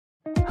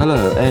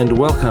Hello, and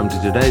welcome to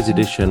today's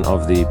edition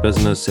of the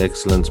Business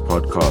Excellence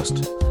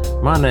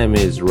Podcast. My name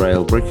is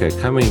Rael Bricker,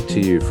 coming to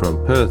you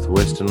from Perth,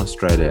 Western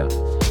Australia.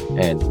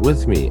 And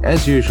with me,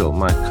 as usual,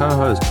 my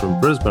co-host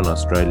from Brisbane,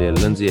 Australia,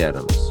 Lindsay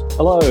Adams.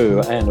 Hello,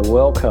 and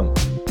welcome.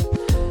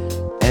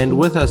 And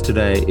with us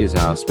today is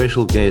our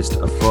special guest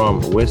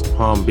from West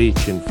Palm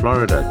Beach in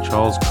Florida,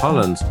 Charles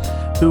Collins,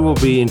 who will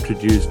be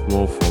introduced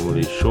more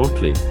formally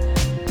shortly.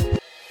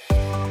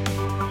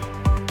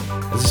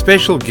 As a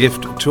special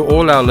gift to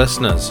all our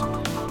listeners,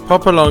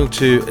 pop along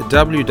to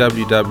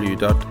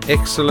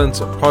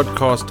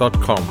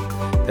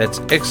www.excellencepodcast.com. That's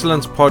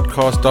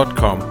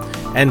excellencepodcast.com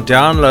and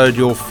download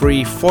your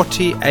free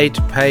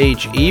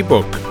 48-page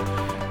ebook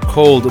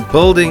called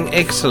Building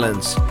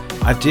Excellence,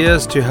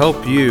 Ideas to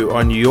Help You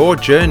on Your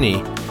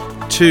Journey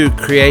to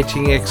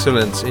Creating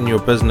Excellence in Your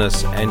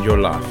Business and Your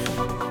Life.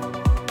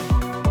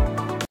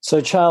 So,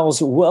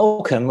 Charles,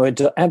 welcome. We're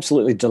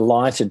absolutely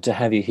delighted to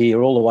have you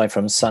here all the way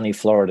from sunny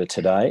Florida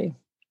today.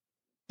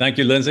 Thank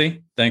you,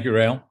 Lindsay. Thank you,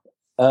 Rael.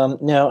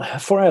 Now,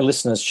 for our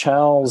listeners,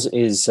 Charles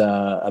is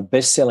a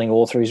best-selling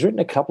author. He's written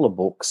a couple of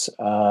books,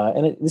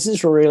 and this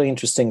is really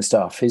interesting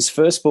stuff. His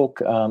first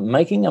book,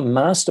 Making a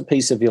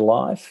Masterpiece of Your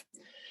Life,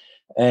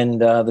 and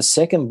the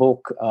second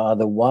book,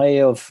 The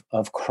Way of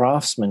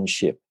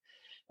Craftsmanship.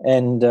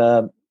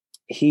 And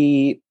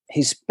he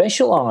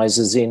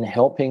specializes in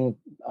helping,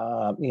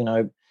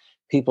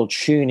 people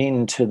tune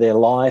into their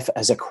life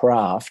as a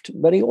craft,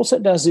 but he also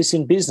does this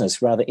in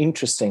business rather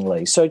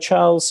interestingly. So,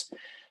 Charles,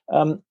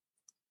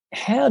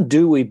 how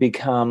do we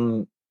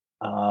become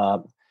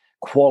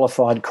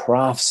qualified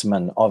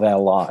craftsmen of our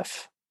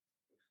life?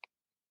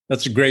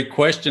 That's a great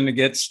question to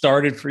get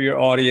started for your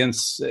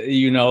audience.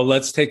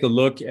 Let's take a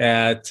look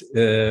at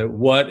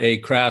what a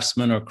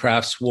craftsman or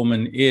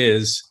craftswoman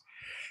is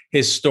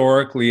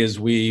historically,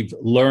 as we've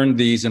learned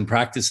these and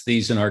practiced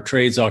these in our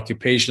trades,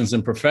 occupations,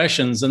 and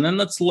professions. And then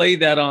let's lay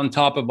that on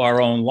top of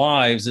our own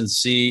lives and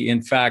see,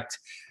 in fact,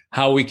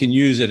 how we can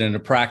use it in a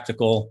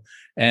practical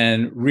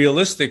and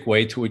realistic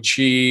way to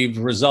achieve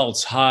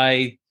results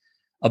high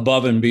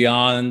above and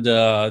beyond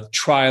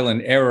trial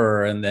and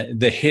error and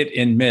the hit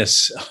and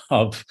miss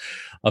of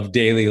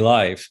daily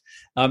life.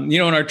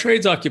 In our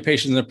trades,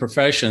 occupations, and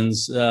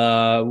professions,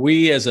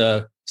 we as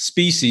a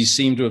species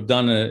seem to have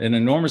done an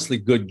enormously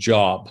good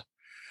job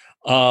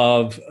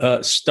of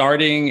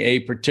starting a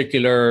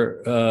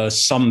particular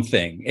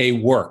something, a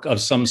work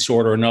of some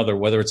sort or another,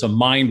 whether it's a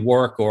mind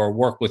work or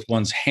work with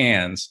one's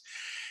hands.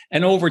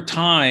 And over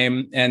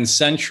time and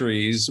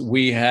centuries,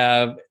 we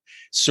have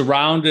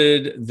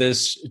surrounded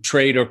this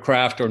trade or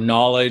craft or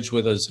knowledge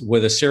with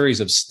a series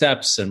of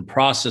steps and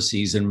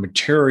processes and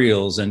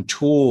materials and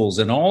tools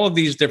and all of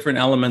these different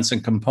elements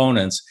and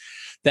components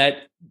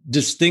that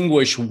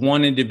distinguish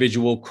one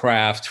individual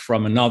craft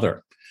from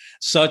another,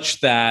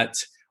 such that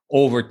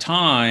over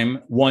time,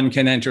 one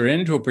can enter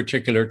into a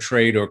particular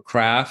trade or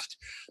craft,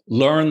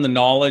 learn the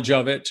knowledge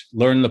of it,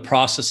 learn the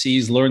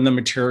processes, learn the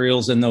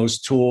materials and those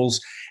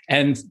tools,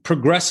 and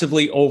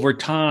progressively over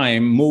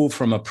time move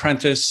from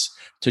apprentice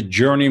to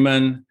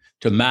journeyman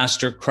to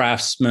master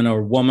craftsman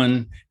or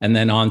woman, and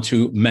then on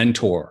to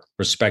mentor,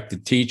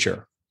 respected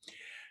teacher.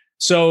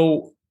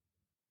 So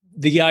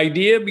the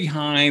idea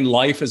behind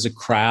life as a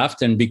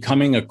craft and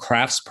becoming a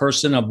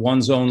craftsperson of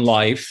one's own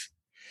life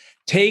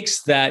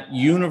takes that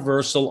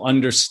universal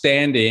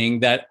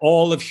understanding that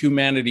all of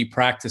humanity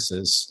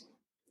practices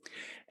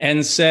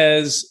and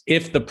says,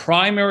 if the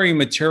primary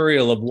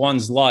material of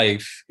one's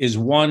life is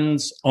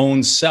one's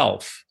own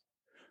self,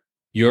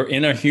 your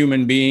inner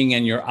human being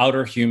and your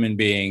outer human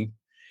being,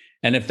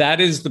 and if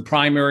that is the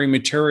primary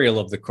material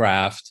of the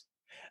craft,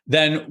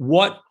 then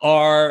what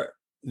are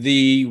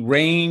the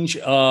range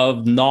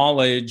of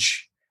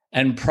knowledge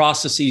and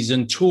processes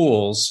and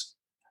tools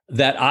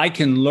that I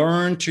can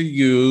learn to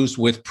use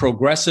with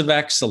progressive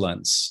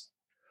excellence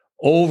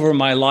over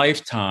my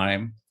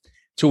lifetime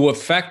to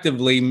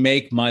effectively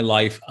make my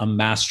life a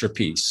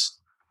masterpiece,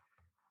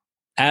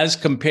 as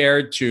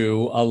compared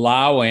to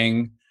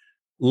allowing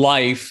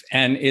life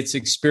and its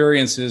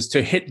experiences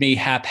to hit me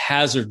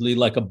haphazardly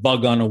like a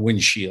bug on a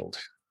windshield.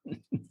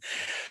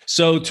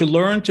 So to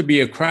learn to be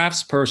a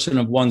craftsperson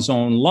of one's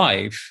own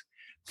life,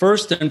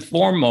 first and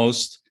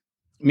foremost,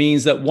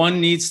 means that one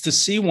needs to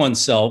see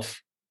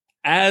oneself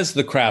as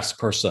the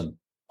craftsperson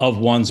of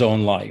one's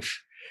own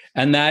life.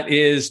 And that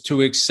is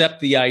to accept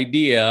the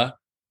idea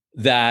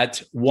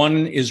that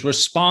one is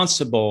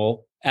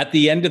responsible at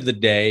the end of the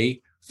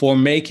day for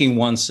making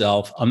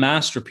oneself a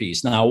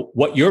masterpiece. Now,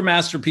 what your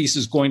masterpiece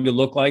is going to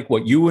look like,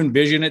 what you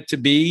envision it to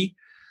be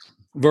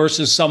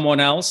versus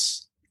someone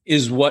else,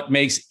 is what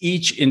makes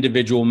each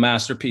individual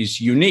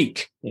masterpiece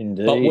unique.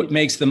 Indeed. But what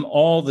makes them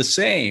all the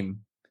same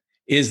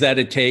is that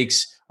it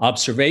takes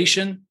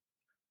observation,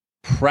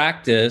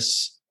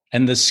 practice,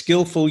 and the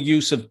skillful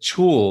use of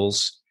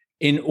tools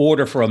in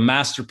order for a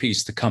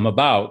masterpiece to come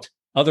about.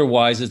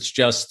 Otherwise, it's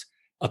just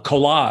a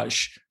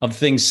collage of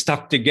things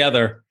stuck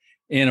together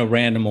in a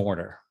random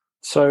order.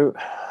 So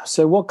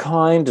what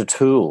kind of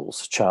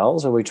tools,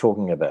 Charles, are we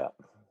talking about?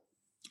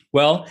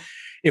 Well,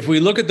 If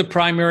we look at the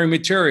primary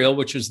material,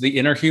 which is the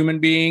inner human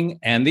being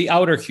and the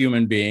outer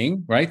human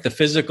being, right, the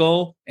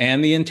physical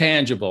and the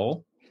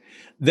intangible,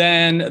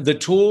 then the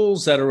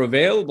tools that are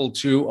available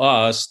to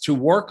us to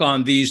work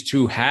on these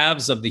two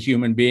halves of the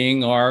human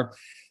being are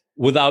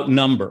without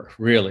number,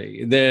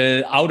 really.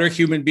 The outer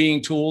human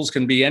being tools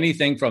can be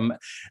anything from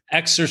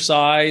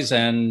exercise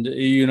and,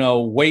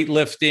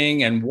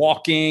 weightlifting and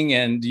walking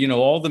and,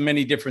 all the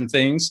many different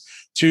things,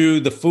 to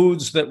the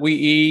foods that we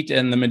eat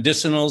and the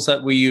medicinals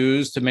that we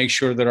use to make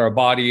sure that our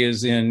body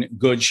is in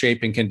good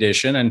shape and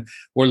condition. And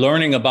we're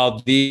learning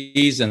about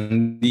these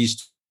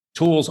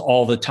tools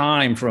all the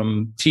time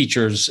from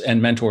teachers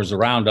and mentors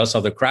around us,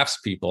 other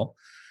craftspeople.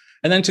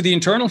 And then to the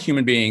internal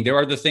human being, there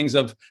are the things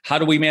of how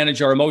do we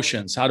manage our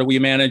emotions? How do we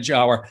manage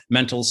our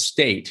mental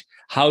state?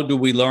 How do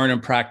we learn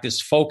and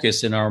practice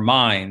focus in our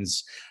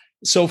minds?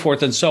 So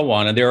forth and so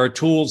on. And there are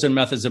tools and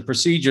methods and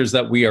procedures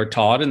that we are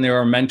taught, and there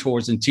are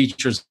mentors and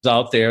teachers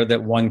out there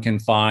that one can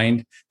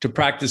find to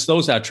practice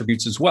those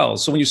attributes as well.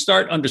 So when you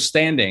start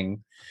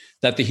understanding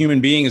that the human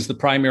being is the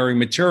primary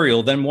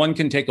material, then one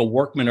can take a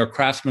workman or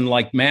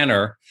craftsman-like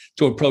manner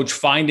to approach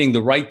finding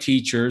the right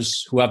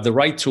teachers who have the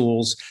right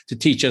tools to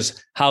teach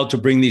us how to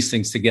bring these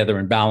things together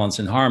in balance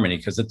and harmony.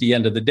 Because at the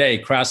end of the day,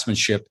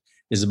 craftsmanship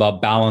is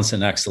about balance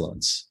and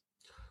excellence.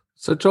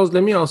 So, Charles,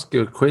 let me ask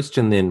you a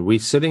question then. We're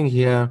sitting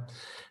here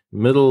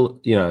middle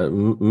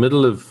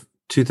of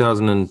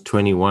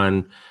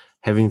 2021,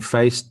 having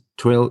faced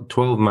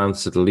 12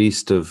 months at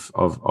least of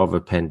a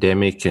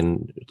pandemic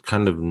and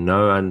kind of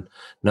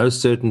no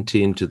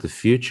certainty into the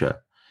future.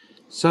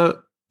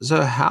 So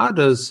how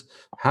does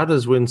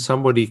when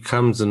somebody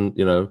comes and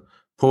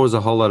pours a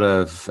whole lot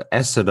of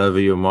acid over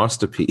your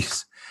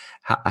masterpiece,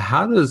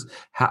 how do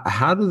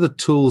the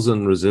tools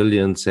and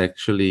resilience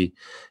actually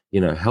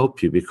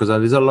help you? Because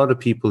there's a lot of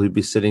people who'd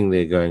be sitting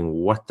there going,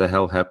 what the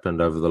hell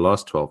happened over the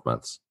last 12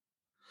 months?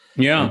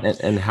 Yeah.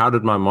 And how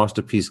did my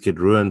masterpiece get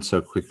ruined so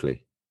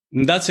quickly?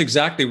 That's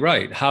exactly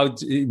right.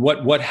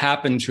 What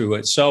happened to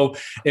it? So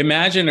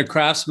imagine a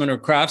craftsman or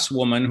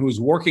craftswoman who's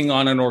working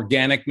on an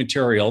organic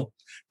material,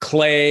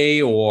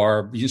 clay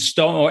or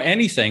stone or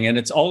anything, and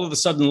it's all of a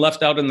sudden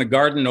left out in the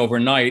garden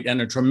overnight,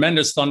 and a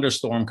tremendous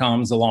thunderstorm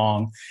comes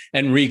along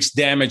and wreaks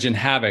damage and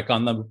havoc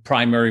on the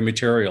primary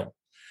material.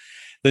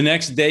 The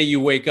next day you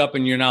wake up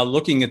and you're now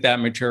looking at that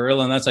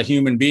material, and that's a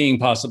human being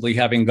possibly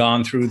having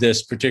gone through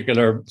this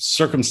particular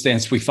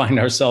circumstance we find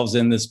ourselves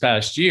in this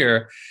past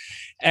year.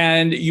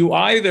 And you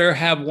either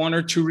have one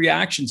or two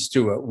reactions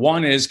to it.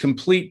 One is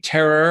complete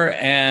terror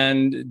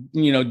and,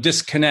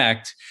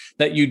 disconnect,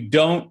 that you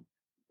don't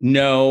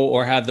know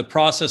or have the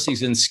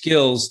processes and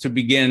skills to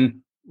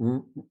begin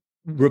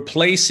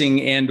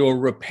replacing and or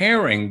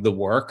repairing the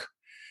work,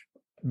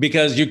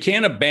 because you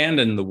can't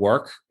abandon the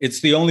work.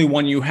 It's the only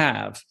one you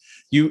have.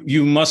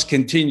 You must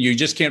continue. You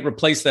just can't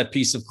replace that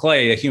piece of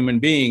clay. A human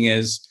being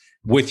is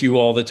with you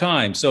all the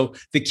time. So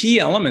the key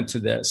element to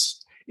this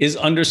is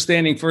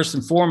understanding first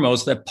and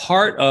foremost that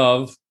part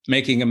of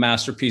making a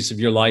masterpiece of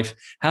your life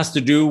has to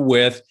do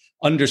with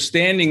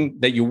understanding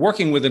that you're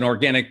working with an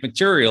organic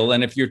material.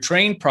 And if you're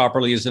trained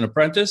properly as an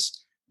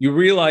apprentice, you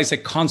realize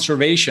that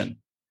conservation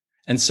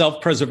and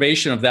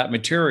self-preservation of that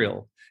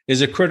material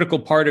is a critical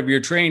part of your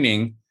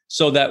training,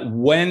 so that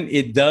when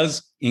it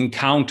does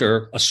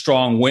encounter a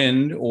strong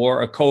wind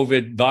or a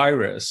COVID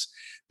virus,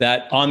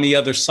 that on the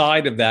other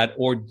side of that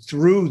or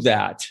through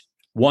that,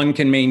 one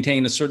can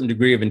maintain a certain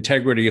degree of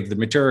integrity of the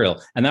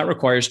material. And that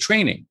requires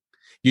training.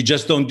 You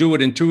just don't do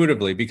it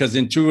intuitively, because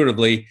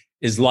intuitively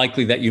is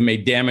likely that you may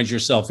damage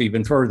yourself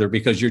even further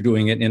because you're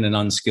doing it in an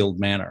unskilled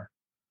manner.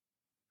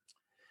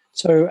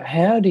 So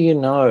how do you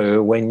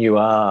know when you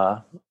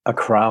are a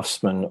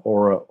craftsman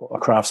or a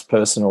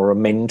craftsperson or a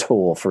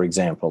mentor, for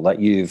example, that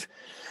you've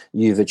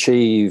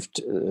achieved,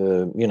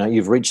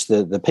 you've reached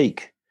the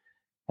peak?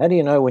 How do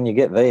you know when you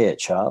get there,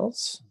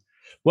 Charles?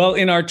 Well,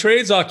 in our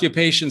trades,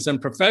 occupations, and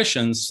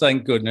professions,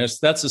 thank goodness,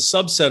 that's a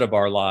subset of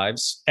our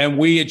lives. And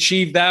we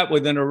achieve that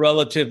within a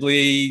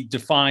relatively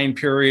defined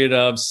period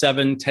of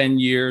 7, 10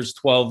 years,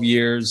 12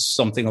 years,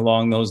 something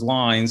along those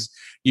lines.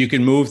 You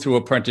can move through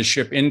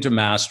apprenticeship into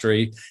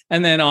mastery,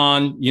 and then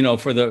on,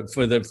 for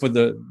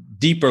the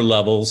deeper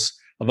levels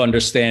of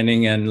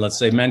understanding and, let's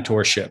say,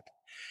 mentorship.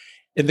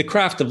 In the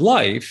craft of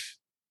life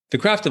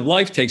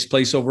takes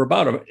place over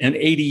about an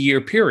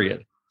 80-year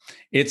period.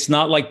 It's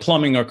not like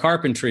plumbing or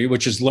carpentry,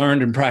 which is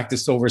learned and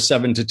practiced over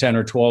 7 to 10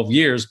 or 12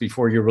 years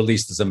before you're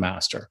released as a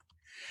master.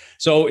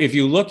 So if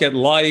you look at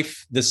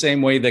life the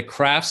same way that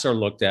crafts are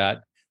looked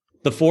at,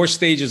 the 4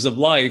 stages of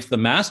life, the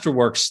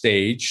masterwork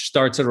stage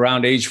starts at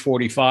around age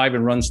 45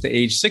 and runs to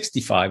age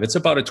 65. It's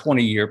about a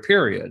 20-year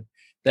period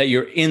that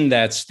you're in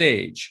that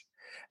stage.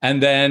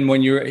 And then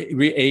when you're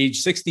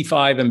age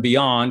 65 and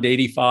beyond,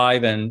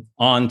 85 and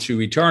on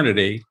to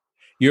eternity,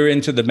 you're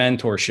into the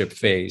mentorship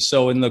phase.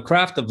 So in the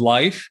craft of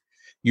life,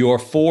 your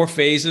 4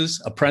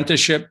 phases,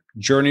 apprenticeship,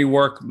 journey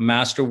work,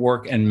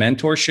 masterwork, and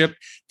mentorship,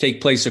 take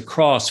place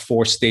across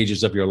 4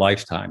 stages of your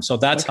lifetime. So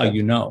that's how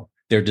you know.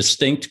 They're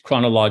distinct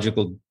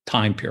chronological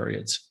time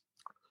periods.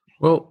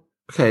 Well,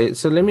 Okay,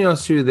 so let me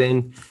ask you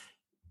then,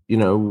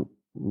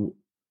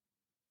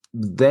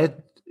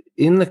 that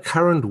in the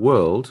current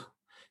world,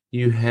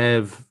 you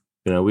have,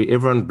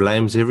 everyone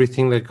blames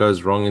everything that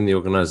goes wrong in the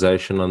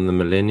organization on the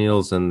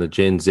millennials and the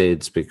Gen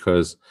Zs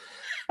because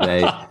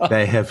they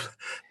have,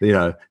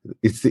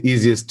 it's the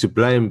easiest to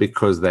blame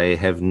because they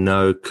have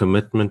no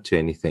commitment to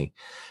anything.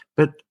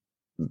 But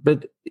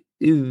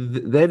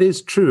that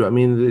is true. I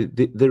mean,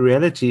 the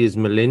reality is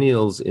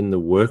millennials in the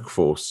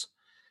workforce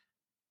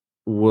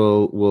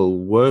will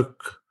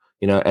work,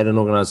 at an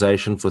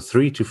organization for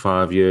 3 to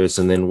 5 years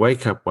and then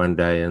wake up one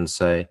day and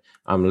say,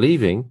 I'm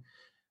leaving,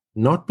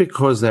 not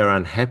because they're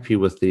unhappy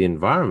with the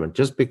environment,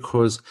 just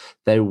because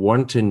they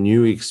want a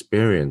new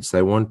experience.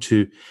 They want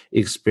to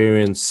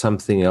experience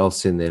something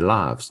else in their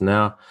lives.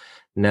 Now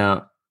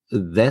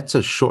that's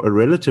a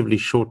relatively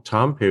short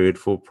time period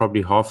for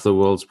probably half the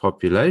world's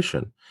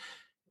population.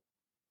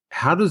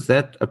 How does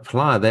that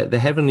apply? They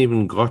haven't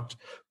even got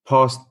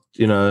past,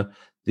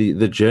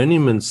 the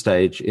journeyman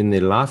stage in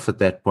their life at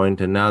that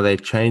point, and now they're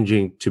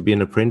changing to be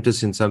an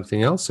apprentice in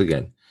something else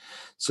again.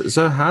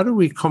 So how do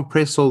we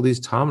compress all these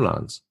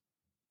timelines?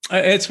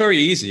 It's very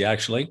easy,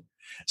 actually.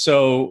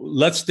 So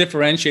let's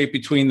differentiate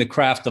between the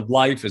craft of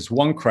life as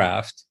one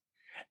craft,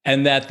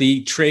 and that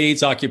the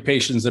trades,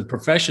 occupations, and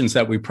professions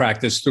that we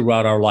practice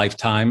throughout our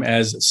lifetime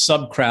as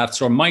subcrafts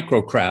or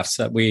microcrafts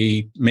that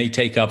we may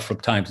take up from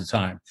time to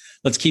time.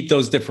 Let's keep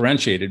those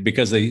differentiated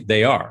because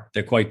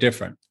they're quite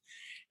different.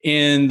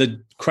 In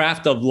the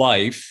craft of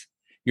life,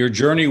 your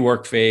journey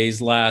work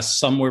phase lasts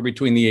somewhere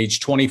between the age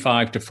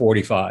 25 to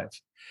 45.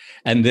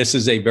 And this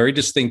is a very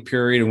distinct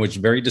period in which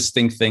very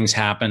distinct things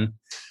happen,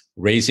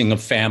 raising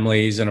of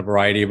families and a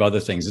variety of other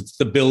things. It's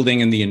the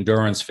building and the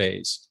endurance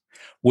phase.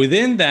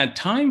 Within that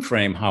time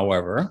frame,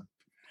 however,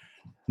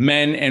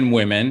 men and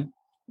women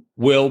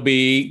will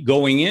be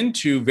going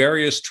into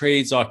various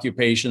trades,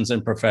 occupations,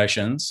 and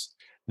professions.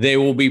 They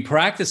will be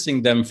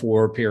practicing them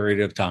for a period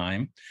of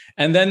time,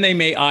 and then they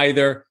may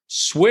either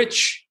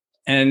switch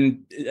and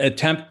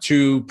attempt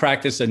to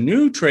practice a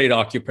new trade,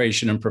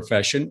 occupation, and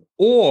profession,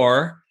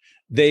 or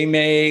they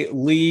may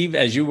leave,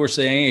 as you were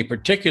saying, a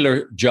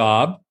particular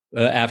job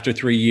after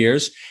 3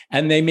 years,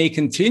 and they may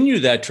continue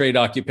that trade,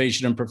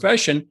 occupation, and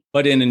profession,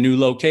 but in a new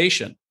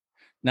location.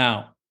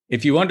 Now,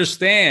 if you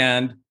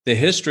understand the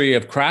history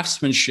of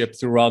craftsmanship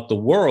throughout the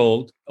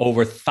world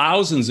over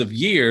thousands of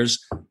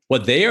years,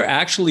 what they are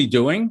actually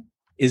doing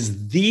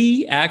is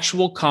the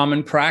actual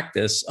common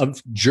practice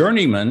of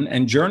journeyman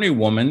and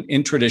journeywoman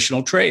in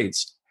traditional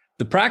trades.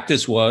 The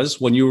practice was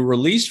when you were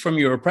released from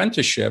your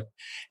apprenticeship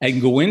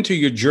and go into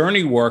your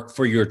journey work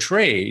for your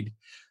trade,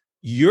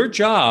 your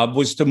job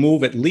was to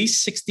move at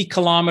least 60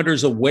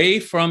 kilometers away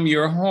from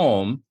your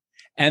home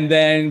and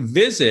then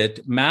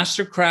visit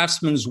master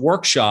craftsmen's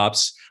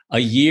workshops a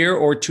year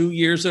or 2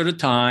 years at a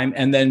time,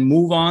 and then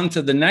move on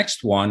to the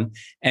next one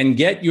and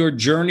get your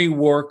journey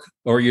work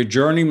or your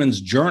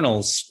journeyman's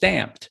journal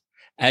stamped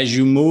as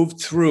you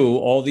move through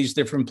all these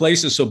different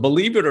places. So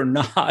believe it or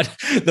not,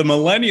 the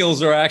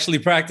millennials are actually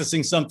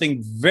practicing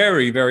something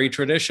very, very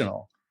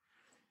traditional.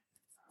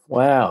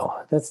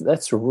 Wow,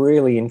 that's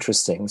really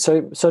interesting.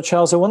 So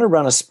Charles, I want to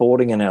run a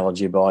sporting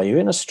analogy by you.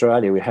 In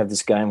Australia, we have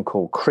this game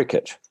called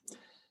cricket.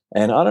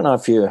 And I don't know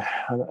if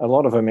a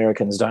lot of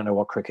Americans don't know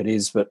what cricket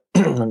is, but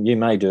you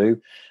may do.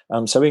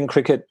 So in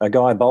cricket, a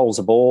guy bowls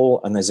a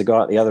ball and there's a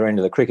guy at the other end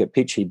of the cricket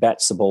pitch. He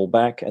bats the ball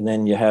back, and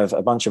then you have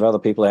a bunch of other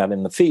people out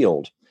in the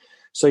field.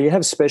 So you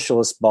have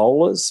specialist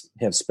bowlers,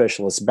 you have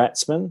specialist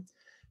batsmen,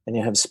 and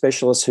you have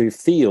specialists who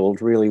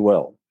field really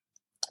well.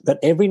 But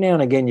every now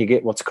and again, you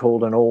get what's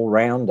called an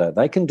all-rounder.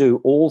 They can do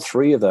all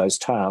three of those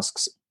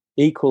tasks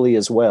equally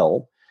as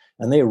well,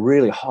 and they're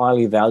really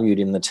highly valued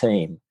in the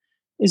team.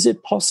 Is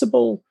it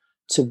possible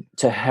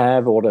to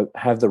have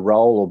the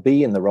role or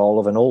be in the role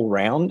of an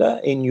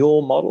all-rounder in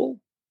your model?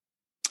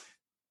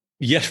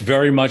 Yes,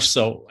 very much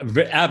so.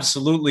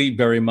 Absolutely,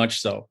 very much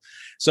so.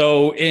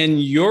 So in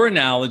your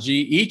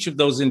analogy, each of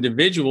those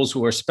individuals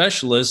who are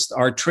specialists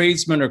are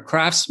tradesmen or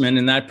craftsmen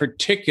in that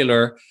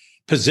particular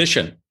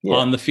position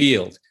on the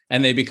field,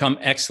 and they become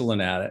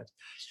excellent at it.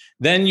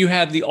 Then you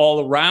have the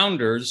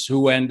all-arounders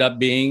who end up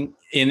being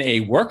in a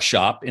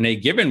workshop, in a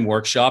given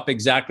workshop,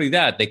 exactly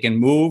that. They can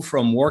move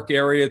from work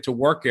area to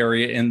work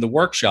area in the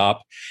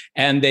workshop,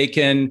 and they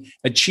can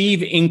achieve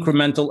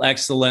incremental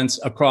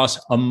excellence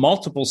across a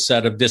multiple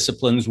set of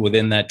disciplines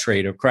within that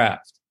trade or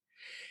craft.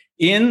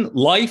 In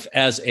life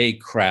as a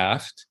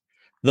craft,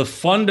 the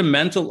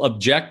fundamental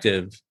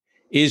objective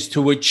is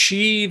to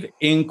achieve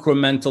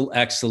incremental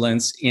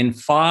excellence in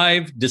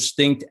 5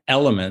 distinct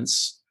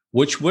elements,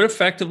 which would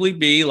effectively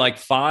be like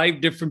 5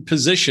 different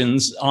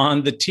positions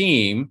on the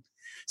team,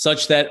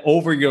 such that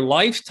over your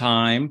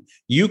lifetime,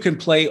 you can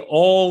play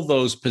all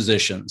those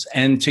positions,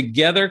 and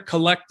together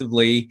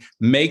collectively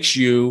makes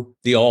you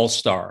the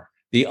all-star,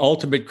 the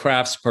ultimate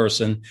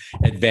craftsperson,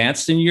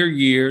 advanced in your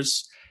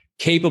years,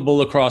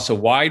 capable across a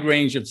wide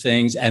range of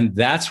things, and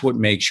that's what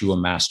makes you a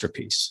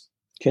masterpiece.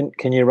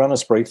 Can you run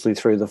us briefly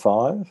through the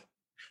 5?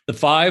 The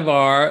 5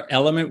 are: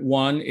 element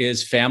 1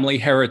 is family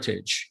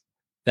heritage.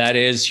 That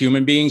is,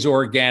 human beings are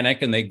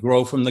organic and they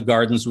grow from the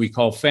gardens we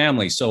call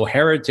family. So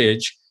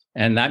heritage,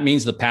 and that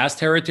means the past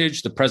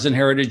heritage, the present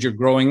heritage you're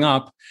growing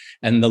up,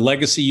 and the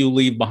legacy you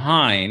leave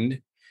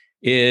behind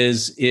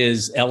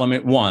is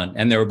element one.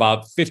 And there are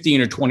about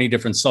 15 or 20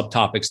 different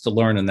subtopics to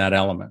learn in that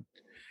element.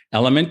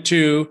 Element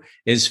two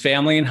is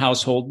family and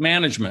household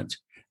management.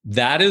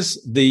 That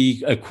is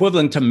the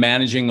equivalent to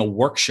managing a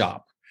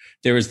workshop.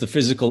 There is the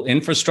physical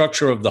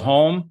infrastructure of the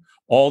home,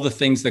 all the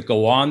things that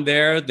go on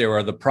there. There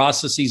are the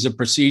processes and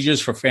procedures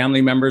for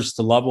family members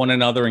to love one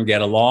another and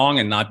get along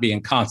and not be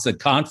in constant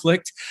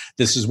conflict.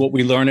 This is what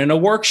we learn in a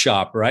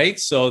workshop, right?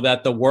 So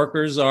that the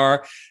workers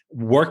are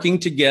working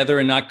together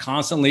and not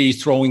constantly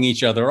throwing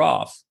each other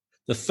off.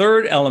 The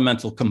third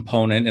elemental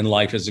component in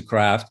life as a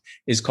craft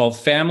is called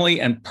family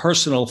and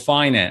personal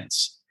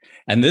finance.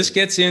 And this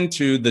gets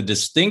into the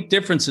distinct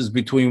differences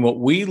between what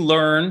we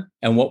learn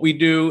and what we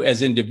do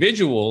as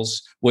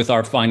individuals with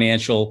our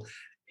financial,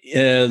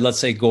 let's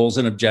say, goals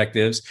and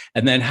objectives,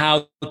 and then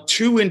how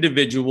two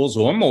individuals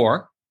or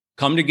more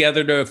come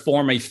together to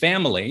form a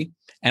family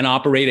and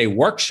operate a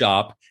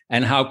workshop,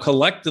 and how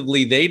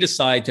collectively they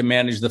decide to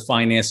manage the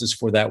finances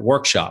for that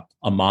workshop,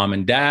 a mom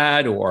and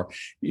dad, or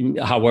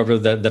however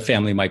the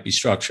family might be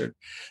structured.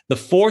 The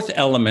fourth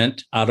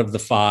element out of the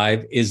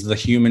five is the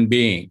human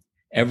being.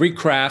 Every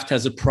craft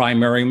has a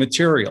primary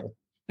material.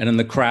 And in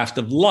the craft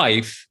of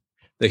life,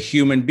 the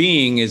human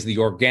being is the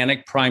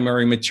organic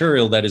primary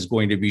material that is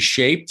going to be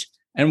shaped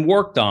and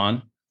worked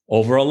on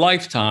over a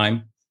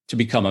lifetime to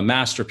become a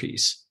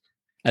masterpiece.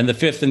 And the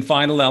fifth and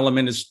final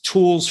element is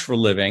tools for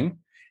living.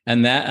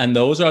 And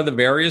those are the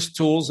various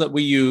tools that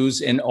we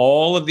use in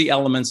all of the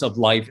elements of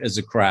life as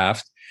a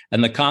craft.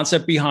 And the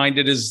concept behind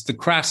it is the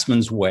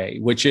craftsman's way,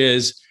 which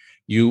is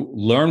you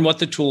learn what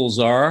the tools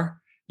are,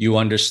 you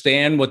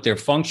understand what their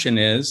function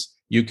is,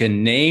 you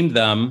can name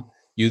them,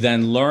 you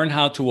then learn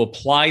how to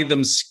apply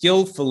them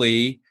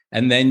skillfully,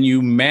 and then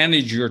you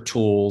manage your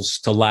tools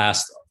to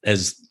last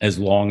as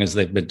long as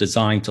they've been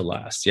designed to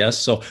last. Yes.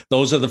 So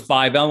those are the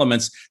five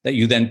elements that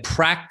you then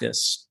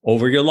practice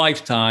over your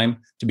lifetime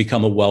to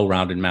become a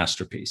well-rounded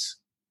masterpiece.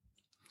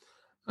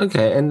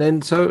 Okay. And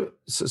then so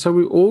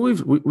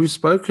we've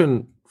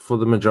spoken for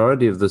the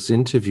majority of this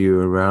interview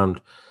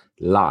around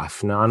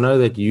life. Now I know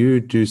that you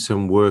do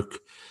some work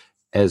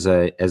as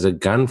a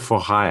gun for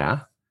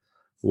hire,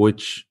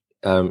 which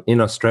in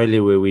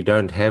Australia, where we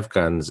don't have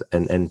guns,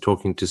 and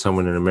talking to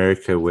someone in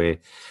America where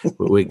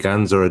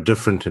guns are a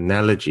different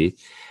analogy,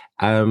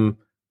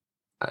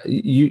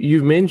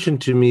 you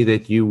mentioned to me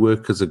that you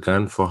work as a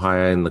gun for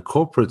hire in the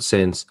corporate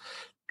sense,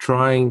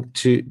 trying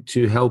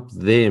to help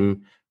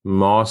them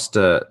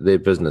master their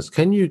business.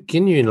 Can you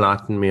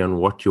enlighten me on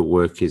what your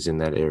work is in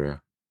that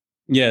area?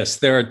 Yes,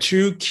 there are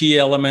two key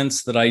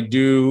elements that I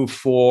do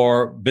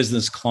for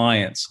business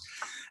clients.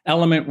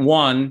 Element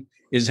one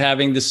is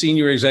having the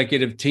senior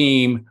executive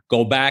team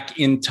go back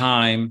in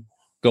time,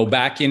 go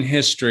back in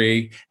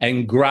history,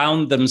 and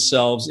ground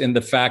themselves in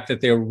the fact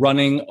that they're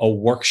running a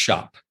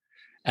workshop,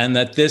 and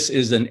that this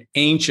is an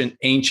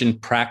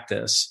ancient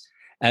practice,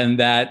 and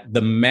that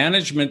the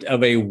management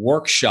of a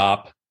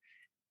workshop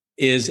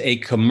is a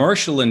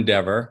commercial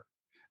endeavor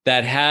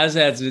that has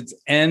as its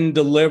end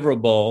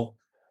deliverable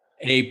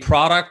a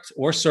product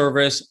or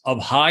service of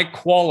high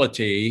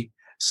quality,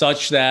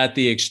 such that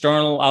the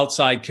external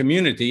outside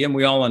community, and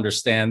we all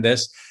understand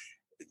this,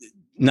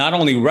 not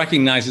only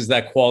recognizes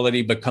that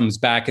quality, but comes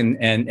back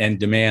and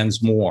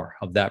demands more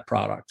of that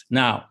product.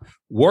 Now,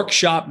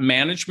 workshop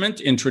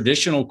management in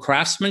traditional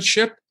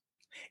craftsmanship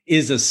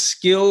is a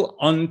skill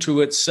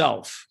unto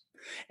itself.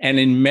 And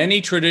in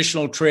many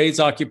traditional trades,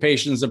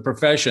 occupations, and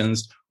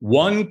professions,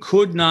 one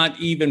could not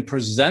even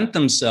present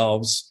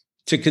themselves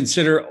to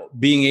consider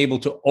being able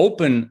to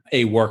open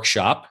a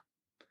workshop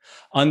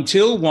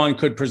until one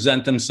could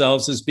present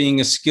themselves as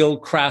being a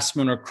skilled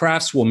craftsman or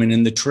craftswoman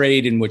in the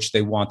trade in which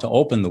they want to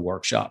open the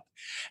workshop.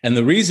 And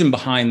the reason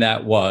behind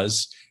that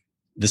was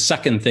the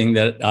second thing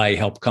that I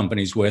help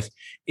companies with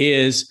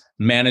is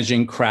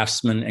managing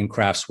craftsmen and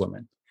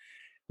craftswomen.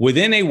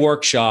 Within a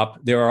workshop,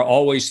 there are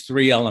always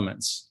three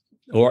elements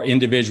or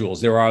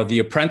individuals. There are the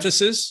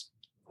apprentices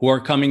who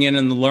are coming in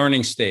the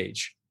learning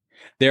stage.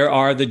 There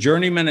are the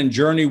journeymen and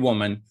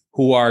journeywomen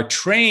who are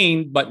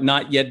trained but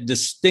not yet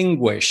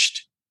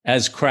distinguished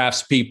as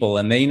craftspeople,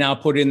 and they now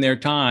put in their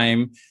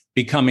time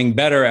becoming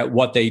better at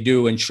what they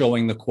do and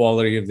showing the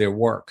quality of their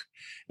work.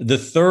 The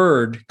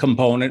third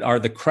component are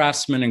the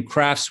craftsmen and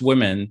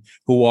craftswomen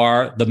who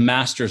are the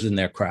masters in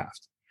their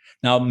craft.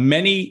 Now,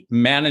 many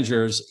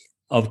managers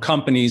of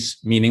companies,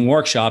 meaning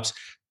workshops,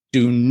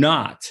 do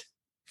not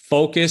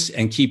focus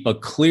and keep a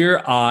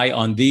clear eye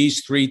on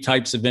these three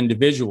types of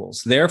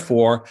individuals.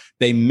 Therefore,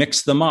 they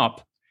mix them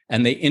up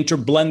and they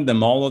interblend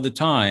them all of the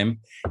time.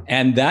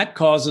 And that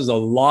causes a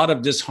lot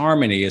of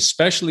disharmony,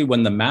 especially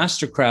when the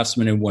master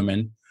craftsmen and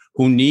women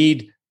who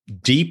need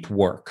deep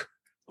work,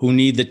 who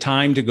need the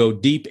time to go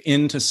deep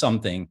into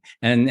something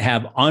and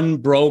have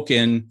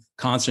unbroken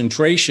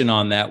concentration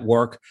on that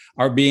work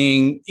are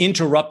being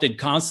interrupted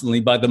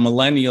constantly by the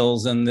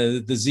millennials and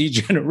the Z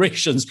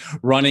generations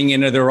running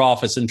into their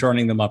office and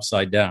turning them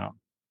upside down.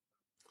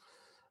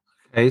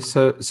 Okay,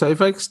 so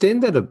if I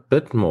extend that a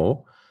bit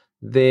more,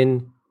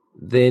 then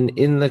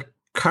in the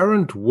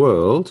current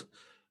world,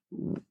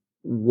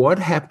 what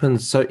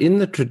happens? So in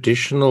the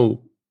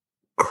traditional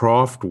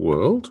craft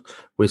world,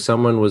 where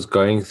someone was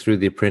going through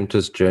the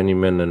apprentice,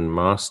 journeyman, and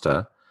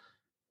master,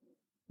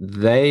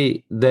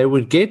 they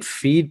would get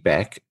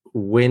feedback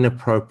when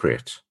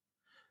appropriate.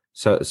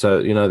 So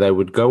they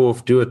would go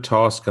off, do a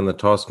task, and the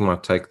task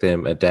might take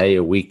them a day,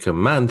 a week, a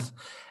month,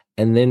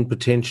 and then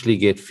potentially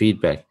get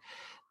feedback.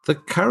 The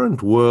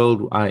current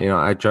world,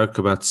 I joke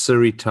about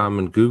Siri time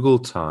and Google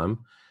time,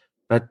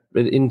 but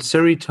in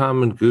Siri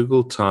time and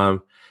Google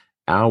time,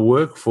 our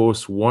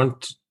workforce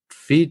want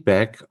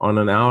feedback on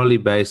an hourly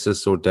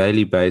basis or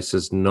daily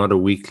basis, not a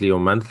weekly or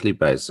monthly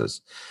basis.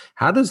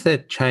 How does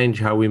that change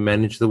how we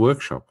manage the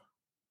workshop?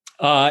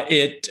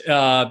 It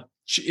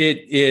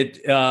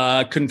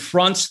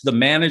confronts the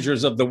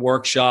managers of the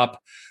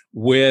workshop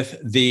with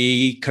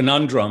the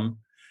conundrum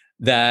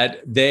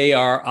that they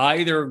are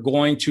either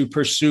going to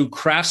pursue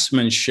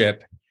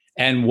craftsmanship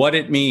and what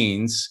it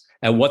means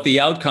and what the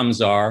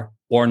outcomes are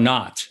or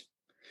not.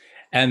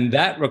 And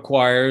that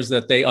requires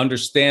that they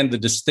understand the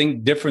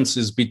distinct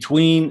differences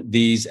between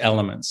these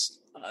elements.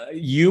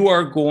 You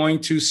are going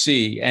to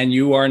see, and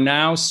you are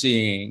now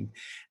seeing,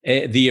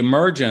 the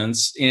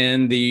emergence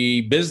in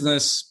the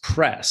business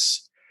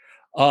press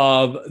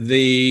of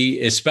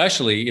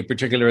especially in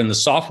particular in the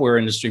software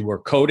industry, where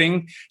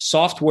coding,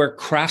 software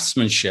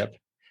craftsmanship,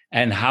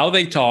 and how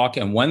they talk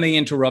and when they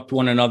interrupt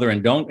one another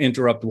and don't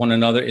interrupt one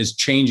another is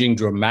changing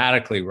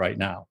dramatically right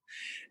now.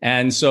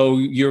 And so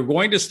you're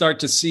going to start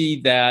to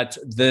see that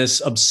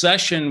this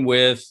obsession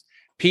with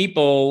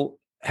people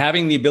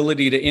having the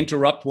ability to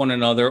interrupt one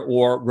another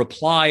or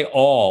reply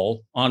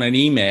all on an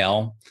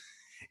email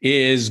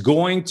is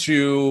going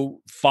to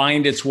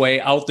find its way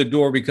out the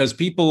door, because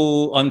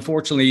people,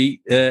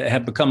 unfortunately,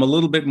 have become a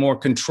little bit more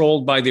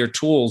controlled by their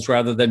tools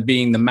rather than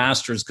being the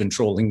masters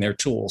controlling their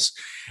tools.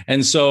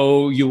 And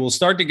so you will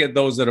start to get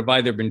those that have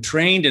either been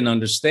trained in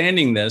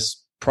understanding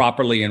this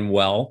properly and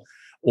well,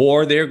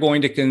 or they're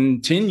going to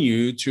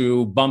continue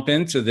to bump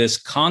into this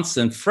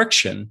constant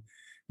friction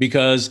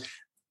because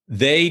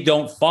they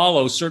don't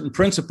follow certain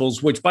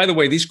principles, which, by the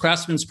way, these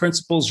craftsman's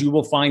principles you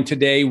will find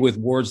today with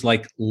words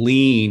like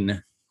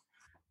lean,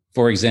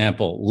 for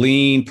example,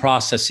 lean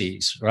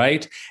processes,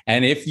 right?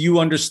 And if you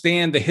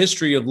understand the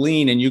history of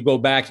lean and you go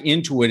back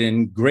into it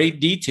in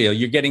great detail,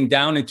 you're getting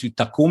down into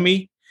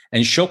Takumi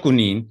and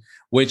Shokunin,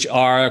 which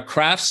are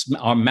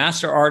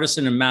master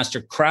artisan and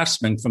master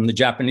craftsmen from the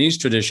Japanese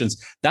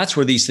traditions. That's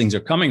where these things are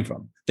coming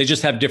from. They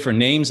just have different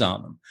names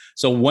on them.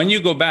 So when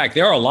you go back,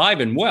 they're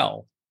alive and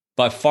well,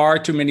 but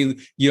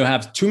you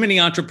have too many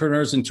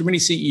entrepreneurs and too many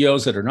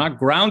CEOs that are not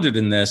grounded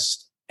in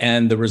this.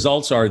 And the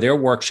results are their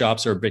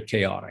workshops are a bit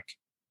chaotic.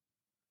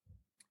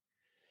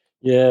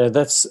 Yeah,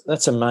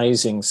 that's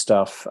amazing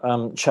stuff.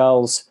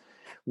 Charles,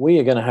 we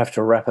are going to have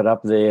to wrap it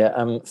up there.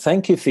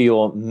 Thank you for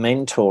your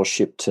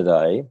mentorship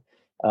today.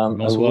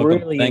 Most welcome.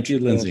 Really Thank you,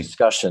 Lindsay.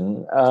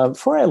 Discussion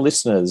for our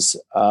listeners.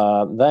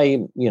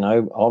 They,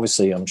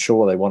 obviously, I'm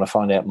sure they want to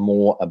find out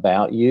more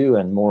about you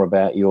and more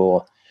about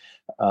your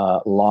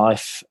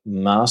life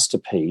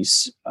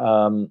masterpiece.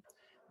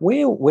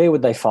 Where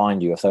would they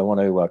find you if they want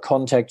to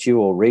contact you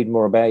or read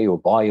more about you or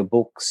buy your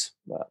books?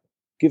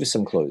 Give us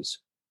some clues.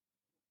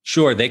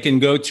 Sure. They can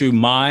go to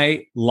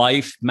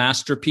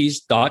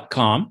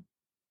mylifemasterpiece.com.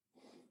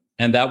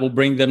 And that will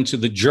bring them to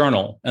the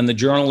journal. And the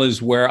journal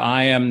is where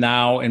I am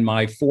now in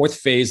my fourth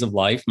phase of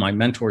life, my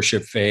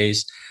mentorship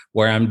phase,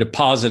 where I'm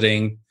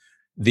depositing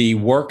the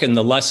work and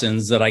the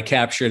lessons that I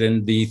captured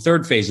in the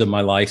third phase of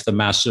my life, the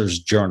Master's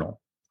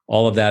Journal.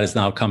 All of that is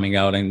now coming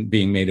out and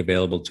being made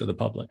available to the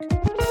public.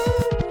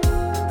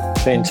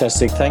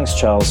 Fantastic. Thanks,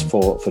 Charles,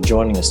 for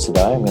joining us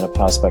today. I'm going to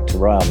pass back to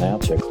Rael now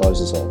to close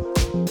us out.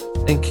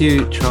 Thank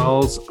you,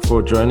 Charles,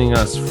 for joining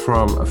us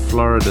from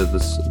Florida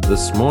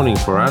this morning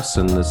for us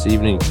and this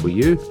evening for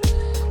you.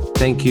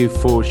 Thank you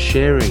for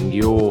sharing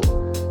your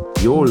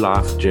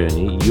life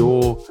journey,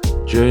 your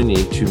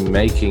journey to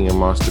making a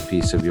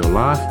masterpiece of your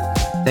life.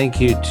 Thank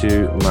you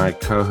to my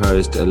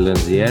co-host,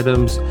 Lindsay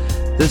Adams.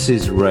 This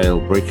is Rael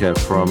Bricker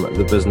from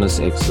the Business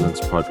Excellence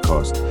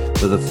Podcast,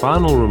 with a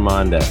final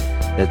reminder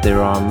that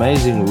there are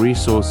amazing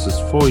resources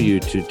for you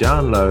to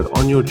download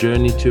on your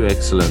journey to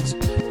excellence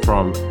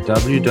from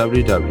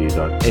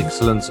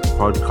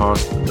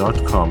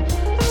www.excellencepodcast.com.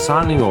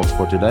 Signing off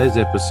for today's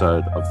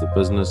episode of the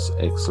Business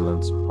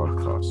Excellence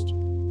Podcast.